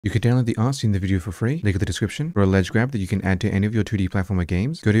You can download the art seen in the video for free, link in the description, or a ledge grab that you can add to any of your 2D platformer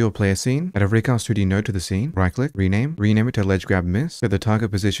games. Go to your player scene, add a Raycast 2D node to the scene, right click, rename it to ledge grab miss, set the target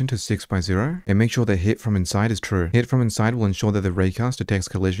position to 6x0, and make sure that hit from inside is true. Hit from inside will ensure that the Raycast detects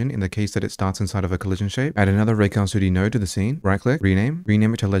collision in the case that it starts inside of a collision shape. Add another Raycast 2D node to the scene, right click, rename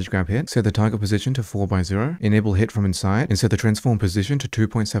it to ledge grab hit, set the target position to 4x0, enable hit from inside, and set the transform position to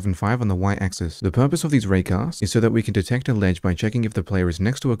 2.75 on the y-axis. The purpose of these Raycasts is so that we can detect a ledge by checking if the player is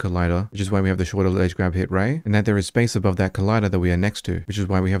next to a collider, which is why we have the shorter ledge grab hit ray, and that there is space above that collider that we are next to, which is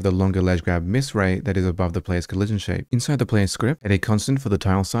why we have the longer ledge grab miss ray that is above the player's collision shape. Inside the player script, add a constant for the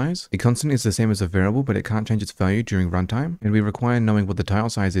tile size. A constant is the same as a variable, but it can't change its value during runtime, and we require knowing what the tile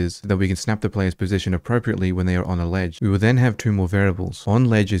size is so that we can snap the player's position appropriately when they are on a ledge. We will then have two more variables. On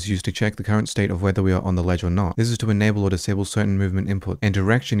ledge is used to check the current state of whether we are on the ledge or not. This is to enable or disable certain movement input, and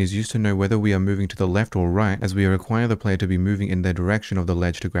direction is used to know whether we are moving to the left or right, as we require the player to be moving in the direction of the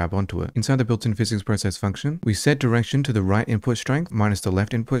ledge to grab onto it. Inside the built-in physics process function, we set direction to the right input strength minus the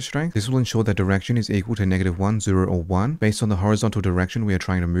left input strength. This will ensure that direction is equal to -1, 0, or 1 based on the horizontal direction we are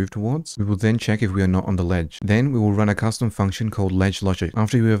trying to move towards. We will then check if we are not on the ledge. Then we will run a custom function called ledge logic.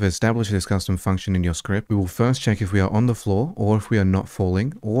 After you have established this custom function in your script, we will first check if we are on the floor, or if we are not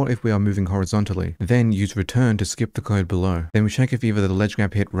falling, or if we are moving horizontally. Then use return to skip the code below. Then we check if either the ledge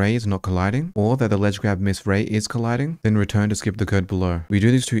grab hit ray is not colliding, or that the ledge grab miss ray is colliding, then return to skip the code below. We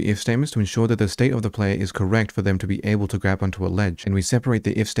do these two if statements to ensure that the state of the player is correct for them to be able to grab onto a ledge, and we separate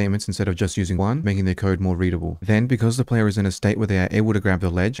the if statements instead of just using one, making the code more readable. Then, because the player is in a state where they are able to grab the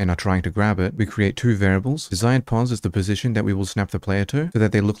ledge and are trying to grab it, we create two variables. Desired pos is the position that we will snap the player to, so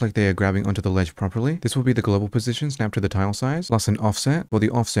that they look like they are grabbing onto the ledge properly. This will be the global position snapped to the tile size, plus an offset. For the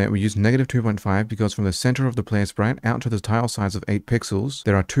offset, we use -2.5 because from the center of the player sprite out to the tile size of 8 pixels,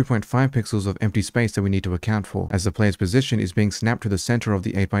 there are 2.5 pixels of empty space that we need to account for, as the player's position is being snapped to the center of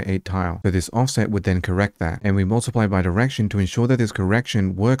the 8x8 tile. So this offset would then correct that, and we multiply by direction to ensure that this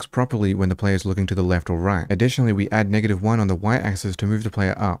correction works properly when the player is looking to the left or right. Additionally, we add -1 on the y-axis to move the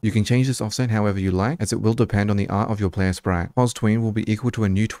player up. You can change this offset however you like, as it will depend on the art of your player sprite. Pos tween will be equal to a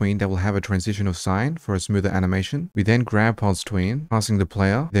new tween that will have a transition of sign for a smoother animation. We then grab pos tween, passing the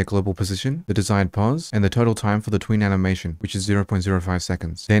player, their global position, the desired pos, and the total time for the tween animation, which is 0.05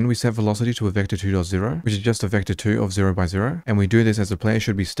 seconds. Then we set velocity to a vector 2.0, which is just a vector 2 of 0 by 0, and we do this as the player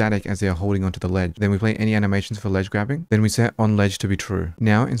should be static as they are holding onto the ledge. Then we play any animations for ledge grabbing. Then we set on ledge to be true.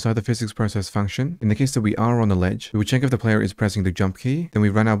 Now, inside the physics process function, in the case that we are on the ledge, we will check if the player is pressing the jump key. Then we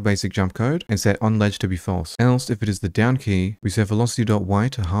run our basic jump code and set on ledge to be false. Else, if it is the down key, we set velocity.y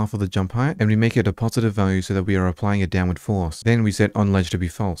to half of the jump height, and we make it a positive value so that we are applying a downward force. Then we set on ledge to be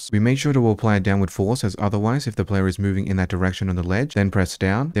false. We make sure to apply a downward force, as otherwise, if the player is moving in that direction on the ledge, then press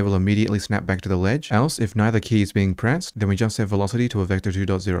down, they will immediately snap back to the ledge. Else, if neither key is being pressed, then we just set velocity to a vector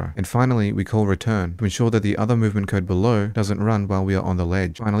 2.0. And finally, we call return to ensure that the other movement code below doesn't run while we are on the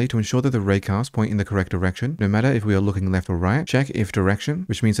ledge. Finally, to ensure that the raycasts point in the correct direction, no matter if we are looking left or right, check if direction,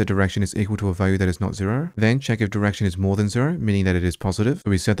 which means that direction is equal to a value that is not 0. Then check if direction is more than 0, meaning that it is positive.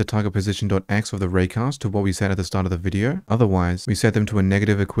 So we set the target position.x of the raycast to what we set at the start of the video. Otherwise, we set them to a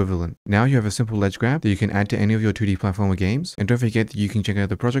negative equivalent. Now you have a simple ledge grab that you can add to any of your 2D platformer games. And don't forget that you can check out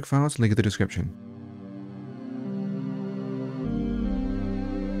the project files, link in the description.